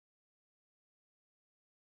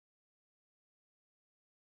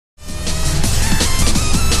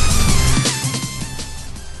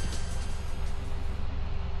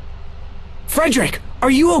Frederic,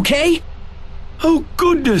 are you okay? Oh,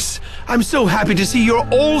 goodness! I'm so happy to see you're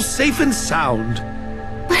all safe and sound.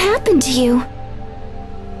 What happened to you?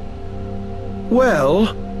 Well...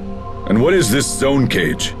 And what is this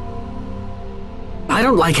ZhoneCage? I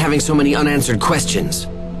don't like having so many unanswered questions.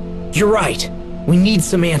 You're right. We need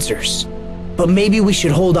some answers. But maybe we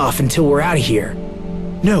should hold off until we're out of here.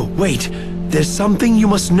 No, wait. There's something you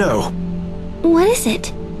must know. What is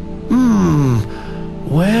it?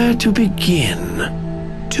 Where to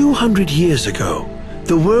begin? 200 years ago,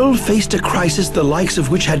 the world faced a crisis the likes of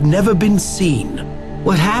which had never been seen.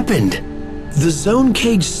 What happened? The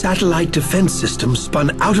ZhoneCage satellite defense system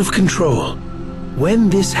spun out of control. When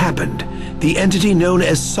this happened, the entity known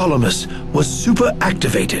as Solomus was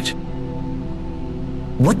super-activated.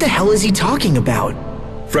 What the hell is he talking about?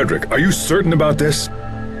 Frederic, are you certain about this?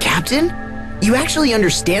 Captain? You actually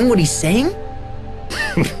understand what he's saying?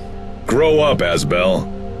 Grow up, Asbel.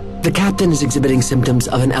 The captain is exhibiting symptoms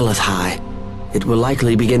of an high. It will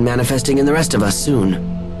likely begin manifesting in the rest of us soon.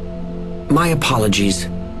 My apologies.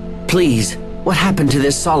 Please, what happened to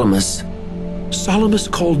this Solomus?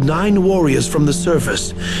 Solomus called 9 warriors from the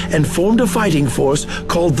surface and formed a fighting force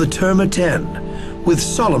called the Terma 10, with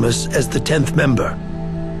Solomus as the 10th member.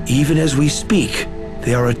 Even as we speak,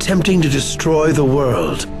 they are attempting to destroy the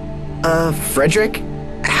world. Frederic?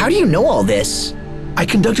 How do you know all this? I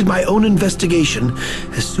conducted my own investigation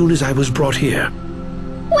as soon as I was brought here.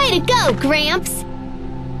 Way to go, Gramps!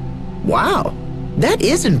 Wow, that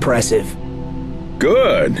is impressive.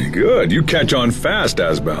 Good, good. You catch on fast,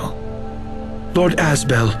 Asbel. Lord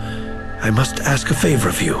Asbel, I must ask a favor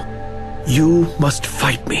of you. You must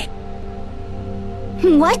fight me.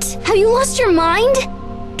 What? Have you lost your mind?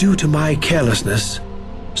 Due to my carelessness,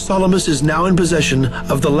 Solomus is now in possession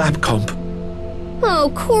of the lap comp.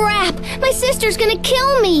 Oh, crap! My sister's gonna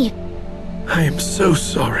kill me! I am so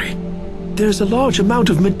sorry. There's a large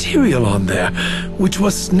amount of material on there, which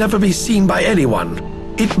must never be seen by anyone.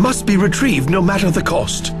 It must be retrieved no matter the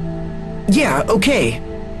cost. Yeah, okay.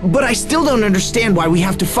 But I still don't understand why we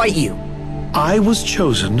have to fight you. I was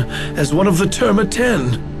chosen as one of the Terma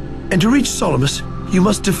 10. And to reach Solomus, you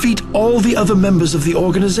must defeat all the other members of the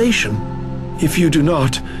organization. If you do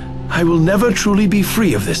not, I will never truly be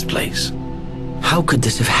free of this place. How could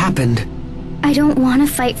this have happened? I don't want to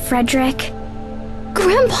fight Frederic.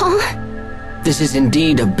 Grandpa! This is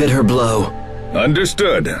indeed a bitter blow.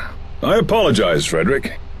 Understood. I apologize,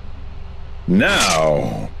 Frederic.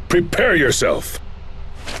 Now, prepare yourself.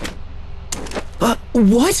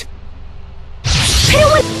 What? I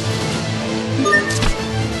don't want...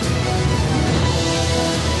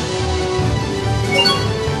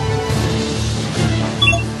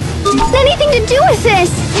 anything to do with this!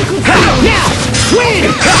 Now!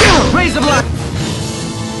 Win! Raise the blood!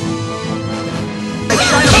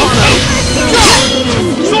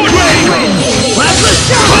 Sword rain!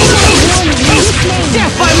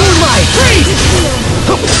 Death by moonlight! Freeze!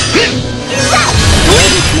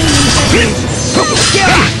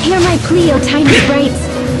 Hear my plea, O tiny sprites.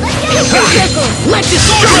 Let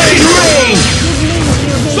destruction rain!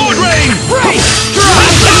 Sword rain! Freeze!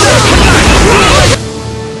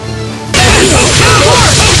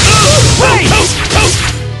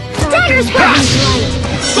 Dagger's back!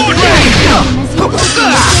 Sword rain!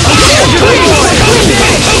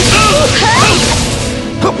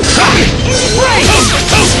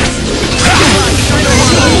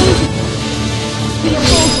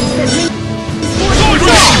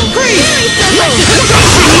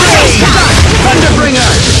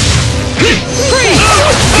 Thunderbringer! Freeze!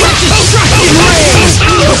 Let destruction rain!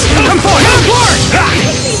 Come forth! Come forth!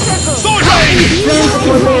 Sword rain!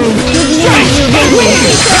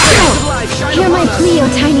 Hear my plea, O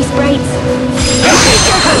tiny sprites.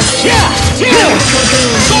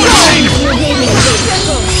 Sword rain!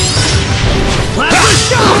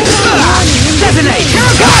 Detonate!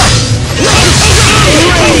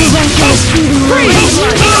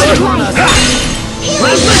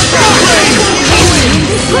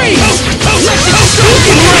 Freeze!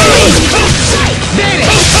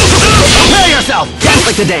 Prepare yourself! Dance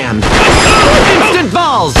like the damned! Instant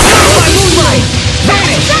balls! By moonlight!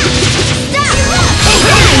 Vanish!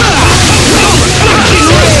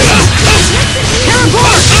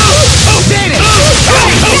 Teleport! Vanish!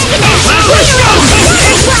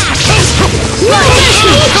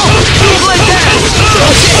 Evil and death!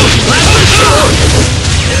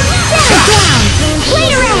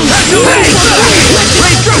 Blade around!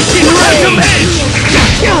 Destruction rain!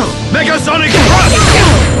 Megasonic thrust!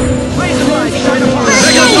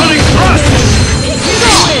 Megasonic thrust!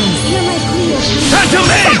 Hear my plea, O Phantom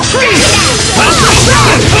edge!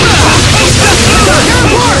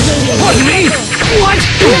 Pardon me!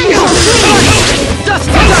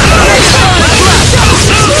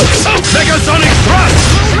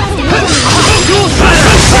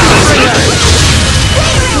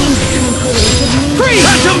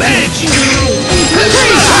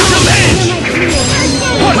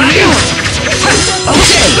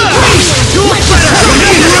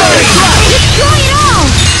 Destroy it all!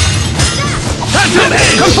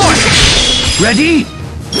 Come forth! Ready?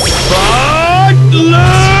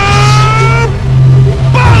 Butler!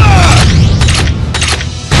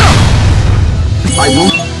 I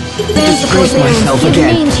won't disgrace myself Give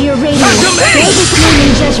again. name to your radiance. Phantom Edge! Give its name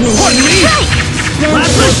in judgment. Pardon me!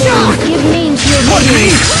 Last shock! Give name to your Pardon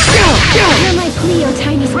me! radiance. Hear my plea, O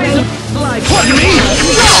tiny sprite. Pardon me!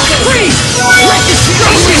 Freeze! Let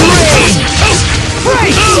destruction reign!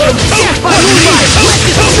 Break! Death by moonlight! Let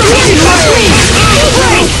destruction reign!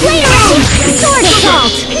 Break! Later! Sword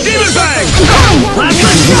assault! Demon bang! Last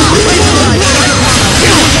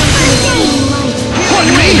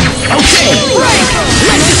Pardon me! Okay! Break!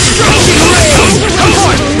 Let destruction reign! Come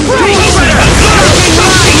forth! Break! Destruction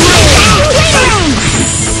reign!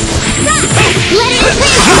 Let it finish!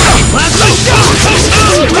 Last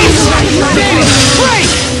Break!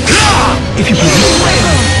 If you please.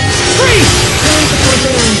 Freeze!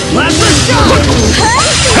 Last shot!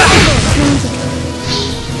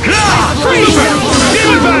 Freeze!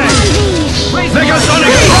 Demon bang!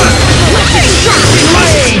 Megasonic thrust! Let destruction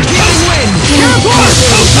reign!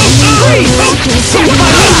 Freeze! Death by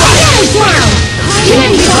moonlight!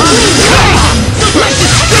 Let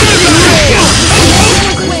destruction reign!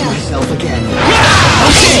 Myself again.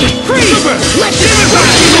 Okay! Freeze! Let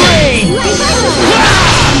destruction reign!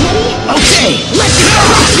 Okay! Let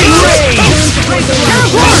destruction reign!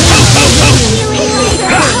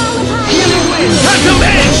 Phantom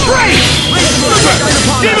Edge! Break!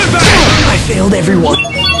 Demon bang! I failed everyone.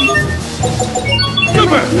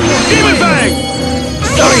 Super! Demon bang!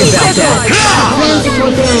 Sorry about that.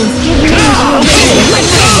 Okay! Let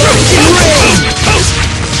destruction reign!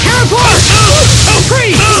 Teleport!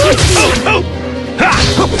 Freeze!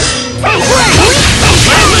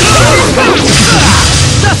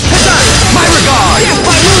 My regard! Death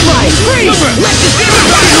by moonlight! Freeze! Let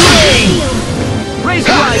destruction reign! Raise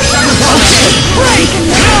the light! Okay! Break!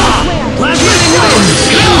 Last win!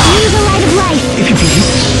 Use the light of life. If you please.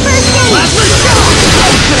 First aid. Last win!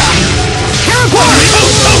 Teleport!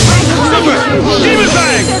 Super! Demon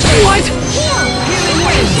bang! What?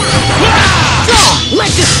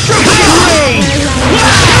 Let destruction reign!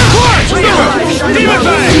 Teleport! Demon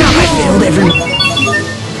bang! I failed everyone.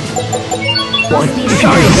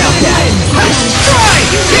 Sorry about that.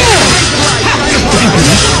 Strike!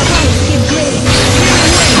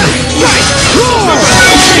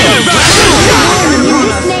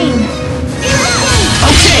 His name.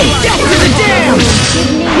 Okay! Death to the damned!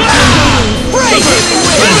 Break!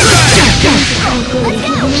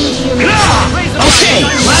 Okay!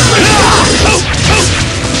 Last one!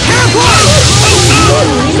 Teleport!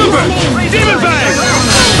 Super! Demon bang!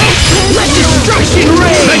 Let destruction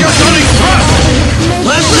reign! Megasonic thrust!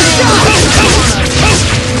 Last one!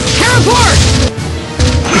 Teleport!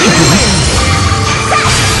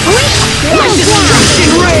 Let destruction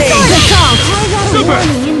reign! Super!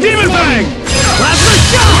 Demon bang! Last one!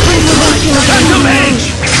 Phantom Edge!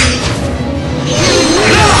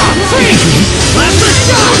 Freeze! Last one!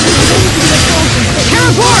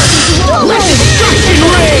 Teleport! Let destruction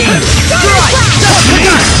reign! Strike!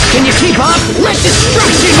 Can you keep up? Let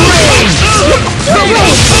destruction reign!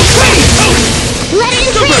 Freeze! Let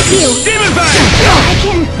it freeze you. Demon bang! I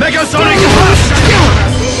can. Megasonic thrust!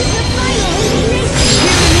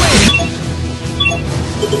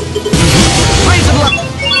 Raise the blood!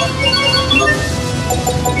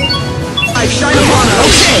 I shine upon us!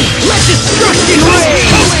 Okay! Let destruction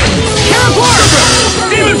reign! Teleport!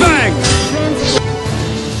 Demon bang!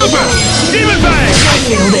 Super! Demon bang! I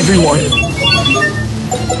failed everyone.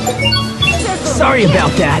 Sorry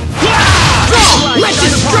about that. Let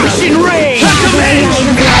destruction reign! How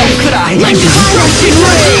could I? Let destruction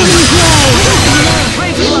reign!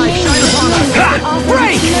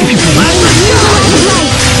 Break!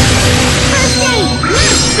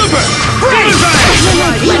 Super! Demon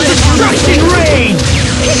bang! Let destruction reign!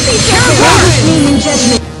 Name in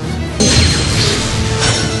judgment.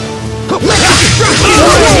 Let destruction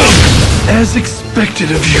reign! As expected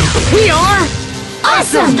of you. We are?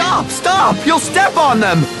 Awesome. Stop! You'll step on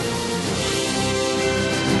them!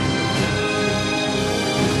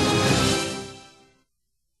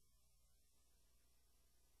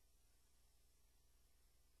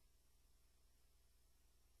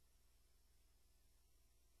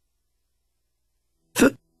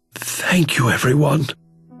 Thank you, everyone.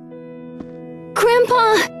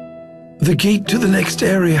 Grandpa. The gate to the next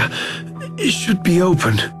area should be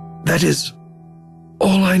open. That is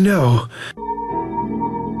all I know.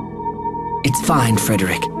 It's fine,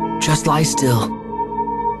 Frederic. Just lie still.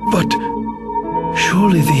 But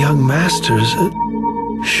surely the young masters...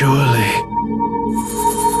 Surely.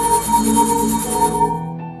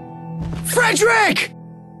 Frederic!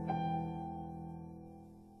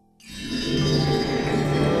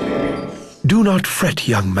 Do not fret,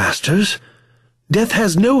 young masters. Death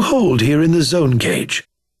has no hold here in the ZhoneCage.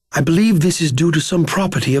 I believe this is due to some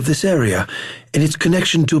property of this area and its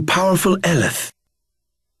connection to a powerful Eleth.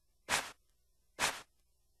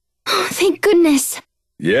 Oh, thank goodness.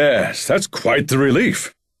 Yes, that's quite the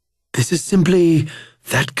relief. This is simply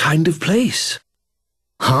that kind of place.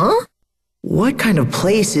 Huh? What kind of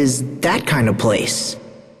place is that kind of place?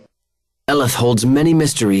 Eleth holds many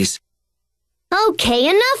mysteries. Okay,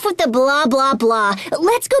 enough with the blah blah blah.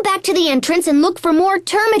 Let's go back to the entrance and look for more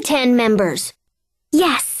Termiten members.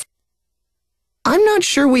 Yes. I'm not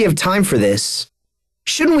sure we have time for this.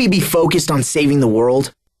 Shouldn't we be focused on saving the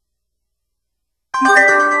world?